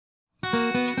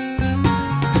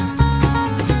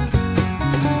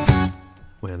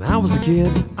was a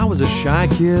kid, I was a shy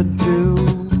kid too.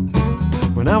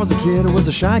 When I was a kid, I was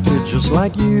a shy kid just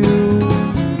like you.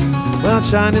 Well,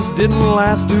 shyness didn't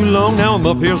last too long. Now I'm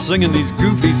up here singing these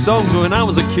goofy songs. When I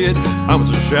was a kid, I was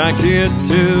a shy kid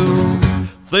too.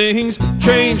 Things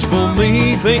change for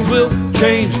me, things will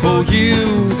change for you.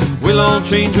 We'll all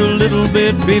change a little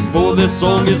bit before this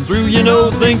song is through. You know,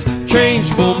 things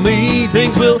change for me,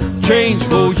 things will change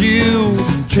for you.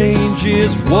 Change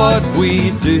is what we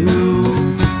do.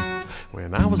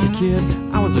 When I was a kid,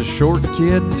 I was a short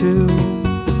kid too.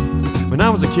 When I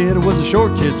was a kid, I was a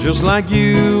short kid just like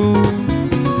you.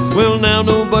 Well, now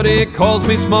nobody calls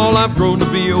me small. I've grown to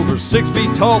be over 6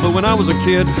 feet tall. But when I was a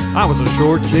kid, I was a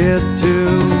short kid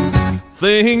too.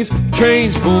 Things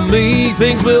change for me,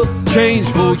 things will change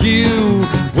for you.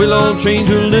 We'll all change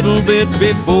a little bit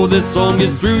before this song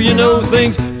is through. You know,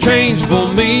 things change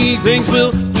for me, things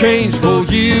will change for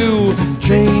you.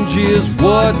 Change is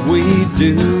what we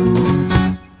do.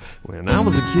 When I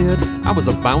was a kid, I was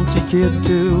a bouncy kid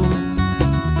too.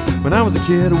 When I was a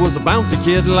kid, I was a bouncy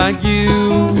kid like you.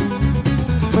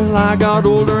 Well, I got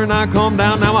older and I calmed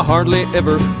down. Now I hardly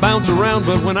ever bounce around.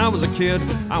 But when I was a kid,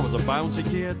 I was a bouncy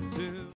kid too.